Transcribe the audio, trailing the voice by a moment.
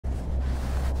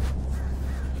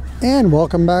And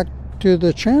welcome back to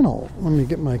the channel. Let me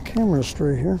get my camera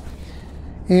straight here.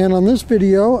 And on this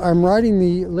video, I'm riding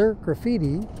the Lyric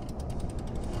Graffiti,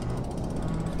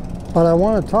 but I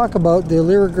want to talk about the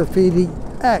Lyric Graffiti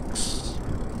X.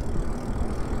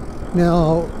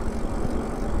 Now,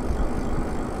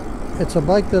 it's a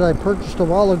bike that I purchased a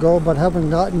while ago, but haven't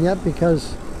gotten yet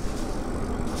because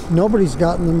nobody's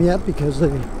gotten them yet because they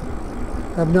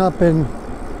have not been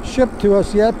shipped to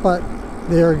us yet, but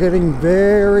they are getting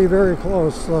very, very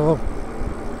close. So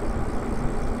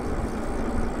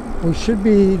we should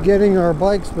be getting our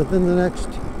bikes within the next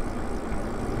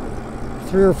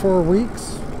 3 or 4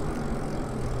 weeks.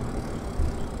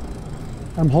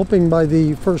 I'm hoping by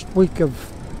the first week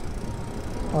of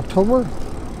October.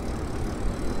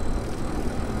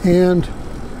 And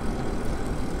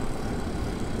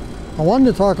I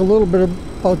wanted to talk a little bit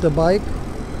about the bike.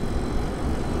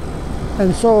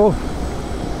 And so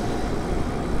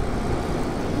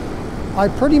I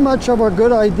pretty much have a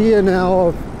good idea now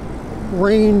of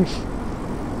range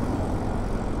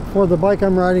for the bike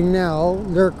I'm riding now,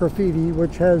 Lyric Graffiti,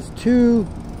 which has two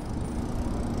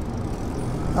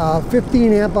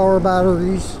 15 amp hour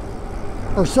batteries,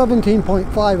 or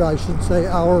 17.5 I should say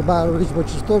hour batteries, which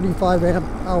is 35 amp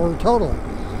hour total,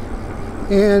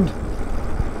 and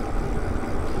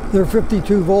they're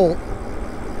 52 volt.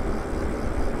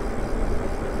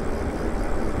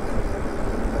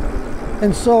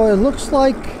 And so it looks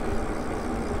like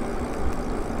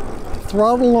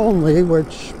throttle only,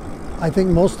 which I think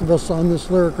most of us on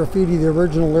this Lyric Graffiti, the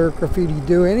original Lyric Graffiti,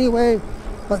 do anyway,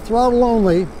 but throttle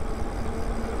only.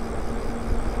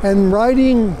 And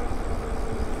riding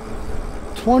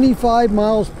 25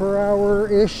 miles per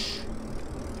hour-ish,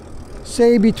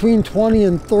 say between 20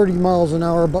 and 30 miles an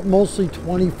hour, but mostly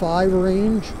 25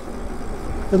 range.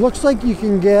 It looks like you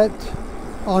can get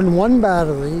on one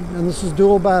battery, and this is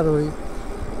dual battery,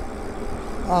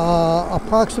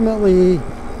 approximately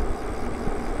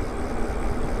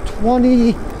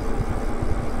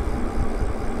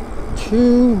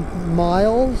 22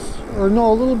 miles, or no,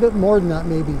 a little bit more than that,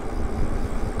 maybe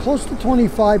close to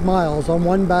 25 miles on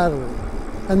one battery,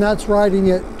 and that's riding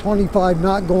at 25,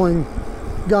 not going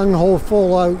gung-ho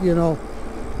full out, you know.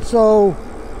 So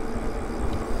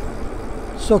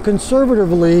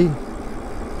conservatively,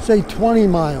 say 20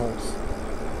 miles.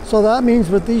 So that means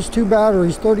with these two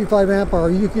batteries, 35 amp hour,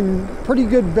 you can pretty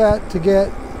good bet to get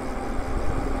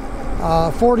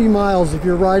 40 miles if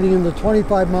you're riding in the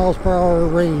 25 miles per hour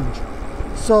range.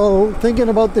 So thinking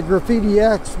about the Graffiti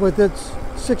X with its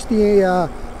 60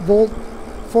 volt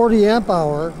 40 amp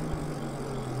hour,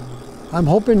 I'm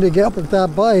hoping to get with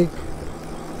that bike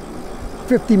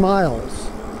 50 miles.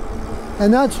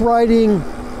 And that's riding,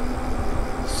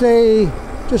 say,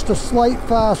 just a slight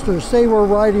faster. Say we're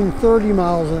riding 30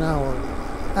 miles an hour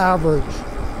average.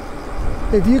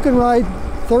 If you can ride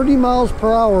 30 miles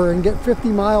per hour and get 50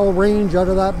 mile range out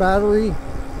of that battery,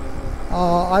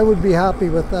 I would be happy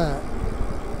with that.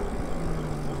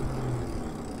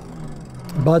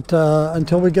 But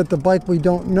until we get the bike, we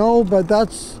don't know. But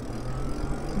that's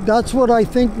what I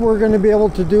think we're going to be able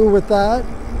to do with that,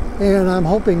 and I'm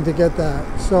hoping to get that.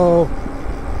 So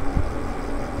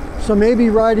maybe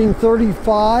riding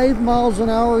 35 miles an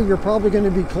hour, you're probably going to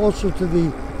be closer to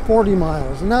the 40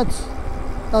 miles, and that's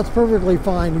perfectly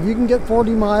fine. If you can get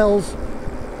 40 miles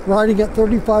riding at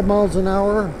 35 miles an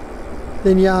hour,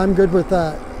 then yeah, I'm good with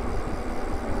that.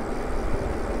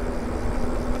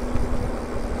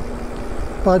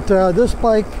 But this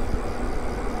bike,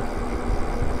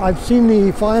 I've seen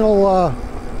the final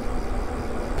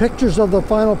pictures of the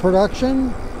final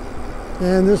production,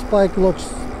 and this bike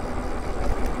looks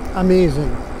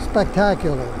amazing,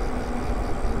 spectacular.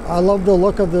 I love the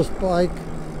look of this bike,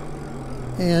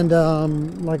 and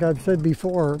like I've said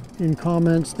before in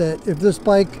comments, that if this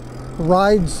bike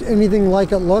rides anything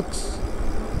like it looks,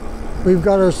 we've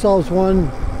got ourselves one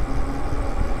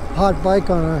hot bike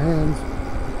on our hands.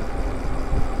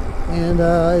 And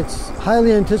it's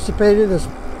highly anticipated,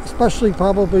 especially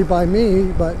probably by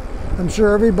me, but I'm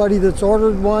sure everybody that's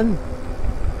ordered one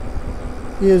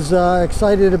is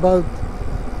excited about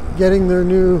getting their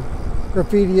new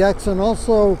Graffiti X. And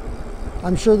also,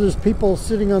 I'm sure there's people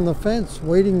sitting on the fence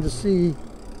waiting to see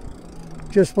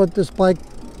just what this bike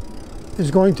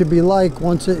is going to be like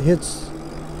once it hits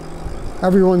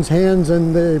everyone's hands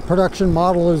and the production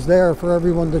model is there for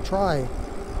everyone to try.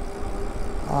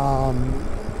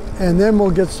 And then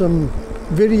we'll get some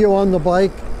video on the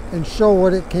bike and show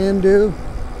what it can do.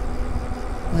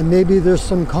 And maybe there's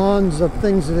some cons of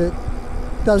things that it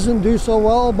doesn't do so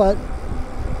well, but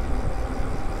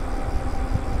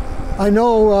I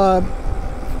know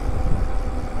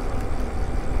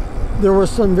there were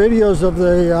some videos of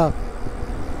the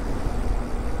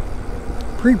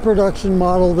pre-production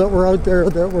model that were out there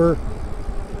that were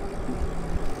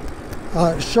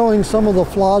showing some of the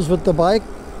flaws with the bike.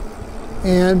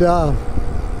 And I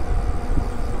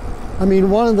mean,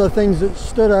 one of the things that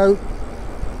stood out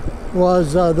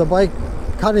was the bike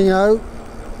cutting out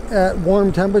at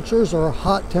warm temperatures, or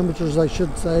hot temperatures I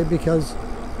should say, because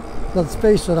let's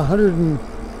face it, 100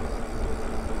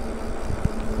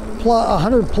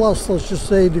 plus, let's just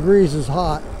say, degrees is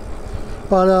hot.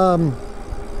 But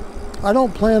I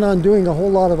don't plan on doing a whole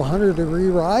lot of 100-degree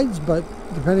rides, but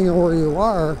depending on where you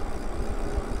are,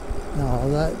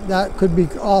 that could be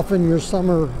often your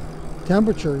summer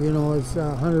temperature, you know, is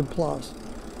 100 plus.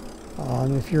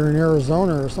 And if you're in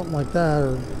Arizona or something like that,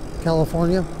 or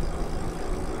California.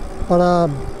 But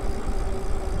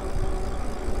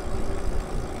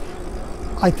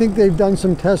I think they've done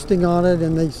some testing on it,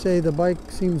 and they say the bike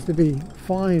seems to be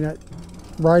fine at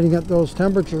riding at those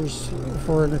temperatures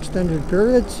for an extended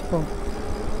period. So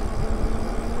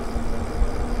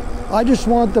I just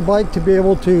want the bike to be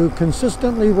able to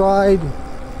consistently ride.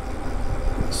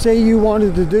 Say you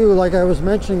wanted to do, like I was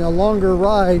mentioning, a longer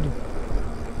ride,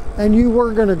 and you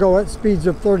were going to go at speeds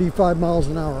of 35 miles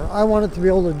an hour. I want it to be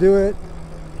able to do it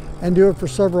and do it for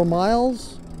several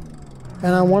miles,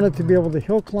 and I want it to be able to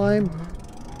hill climb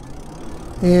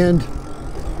and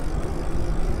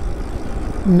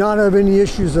not have any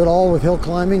issues at all with hill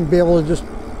climbing, be able to just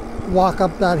walk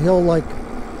up that hill, like,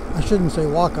 I shouldn't say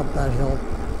walk up that hill,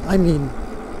 I mean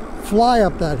fly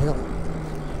up that hill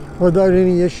without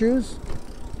any issues.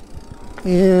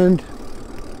 And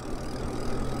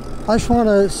I just want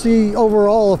to see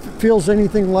overall if it feels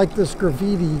anything like this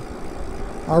Graffiti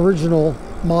original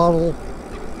model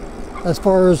as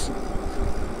far as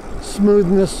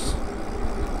smoothness.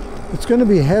 It's going to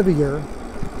be heavier.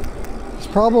 It's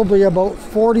probably about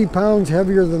 40 pounds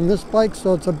heavier than this bike,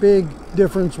 so it's a big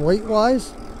difference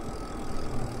weight-wise.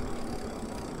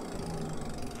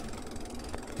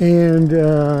 And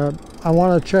I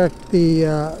want to check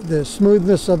the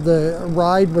smoothness of the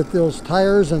ride with those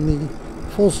tires and the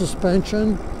full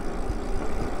suspension.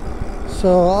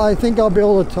 So I think I'll be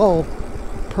able to tell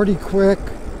pretty quick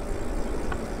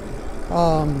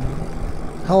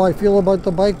how I feel about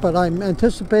the bike, but I'm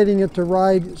anticipating it to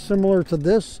ride similar to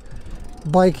this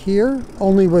bike here,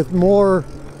 only with more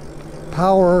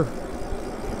power,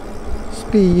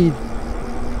 speed,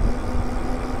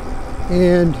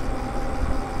 and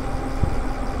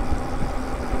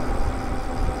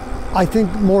I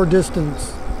think more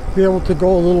distance, be able to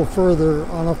go a little further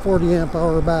on a 40 amp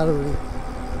hour battery.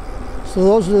 So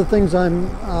those are the things I'm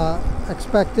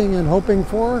expecting and hoping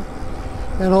for.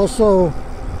 And also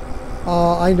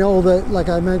I know that, like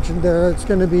I mentioned there, it's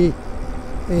going to be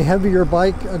a heavier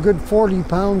bike, a good 40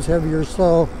 pounds heavier,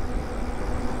 so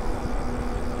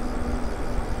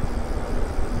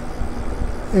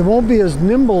it won't be as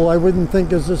nimble, I wouldn't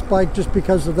think, as this bike just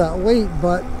because of that weight,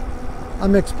 but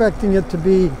I'm expecting it to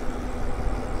be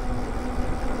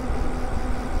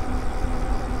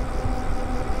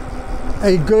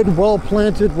a good,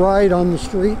 well-planted ride on the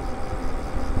street.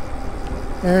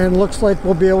 And looks like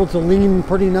we'll be able to lean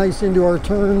pretty nice into our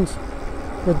turns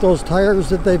with those tires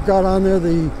that they've got on there,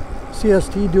 the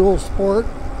CST Dual Sport.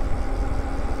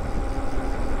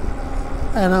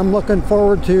 And I'm looking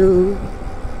forward to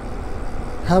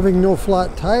having no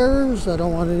flat tires. I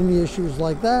don't want any issues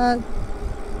like that.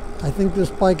 I think this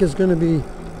bike is going to be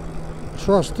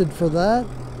trusted for that.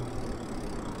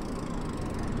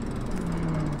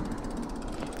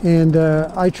 And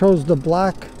I chose the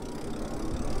black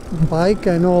bike.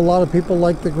 I know a lot of people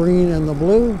like the green and the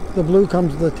blue. The blue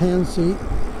comes with a tan seat.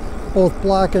 Both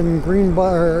black and green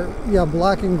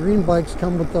black and green bikes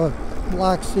come with the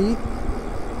black seat.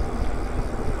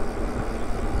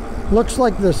 Looks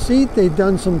like the seat, they've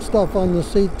done some stuff on the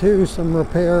seat too, some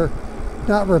repair,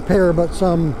 not repair, but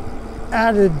some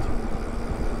added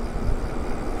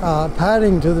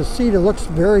padding to the seat. It looks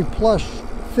very plush,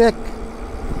 thick.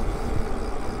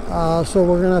 So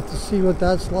we're gonna have to see what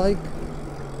that's like.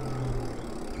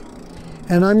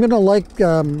 And I'm gonna like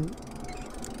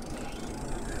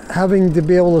having to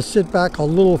be able to sit back a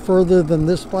little further than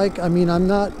this bike. I mean, I'm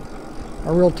not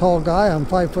a real tall guy, I'm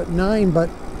 5'9", but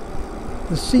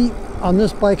the seat on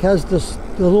this bike has the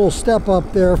little step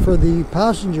up there for the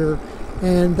passenger,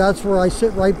 and that's where I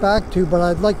sit right back to, but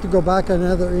I'd like to go back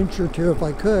another inch or two if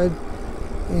I could.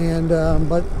 And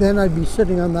but then I'd be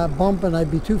sitting on that bump and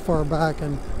I'd be too far back,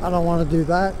 and I don't want to do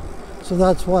that. So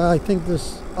that's why I think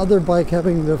this other bike,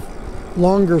 having the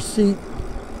longer seat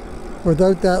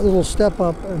without that little step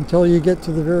up until you get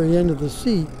to the very end of the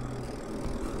seat,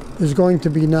 is going to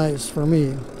be nice for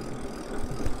me.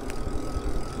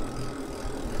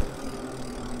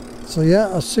 So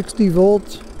yeah, a 60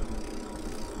 volt,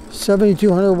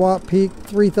 7200 watt peak,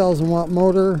 3000 watt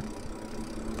motor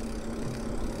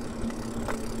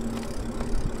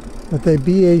with a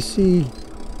BAC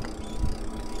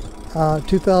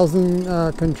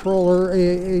 2000 controller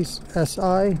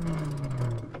ASI.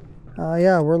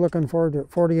 Yeah, we're looking forward to it.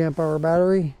 40 amp hour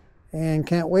battery and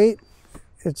can't wait.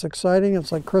 It's exciting.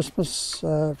 It's like Christmas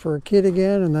for a kid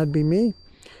again, and that'd be me.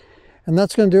 And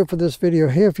that's going to do it for this video.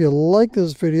 Hey, if you like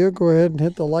this video, go ahead and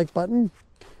hit the like button.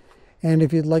 And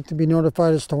if you'd like to be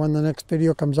notified as to when the next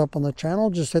video comes up on the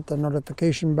channel, just hit the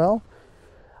notification bell.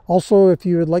 Also, if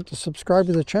you would like to subscribe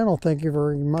to the channel, thank you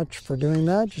very much for doing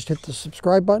that. Just hit the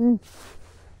subscribe button.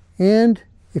 And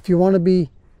if you want to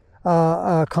be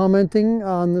commenting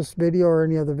on this video or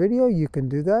any other video, you can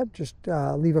do that. Just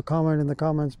leave a comment in the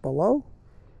comments below.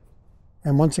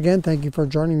 And once again, thank you for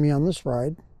joining me on this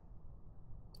ride.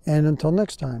 And until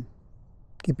next time,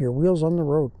 keep your wheels on the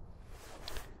road.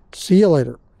 See you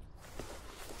later.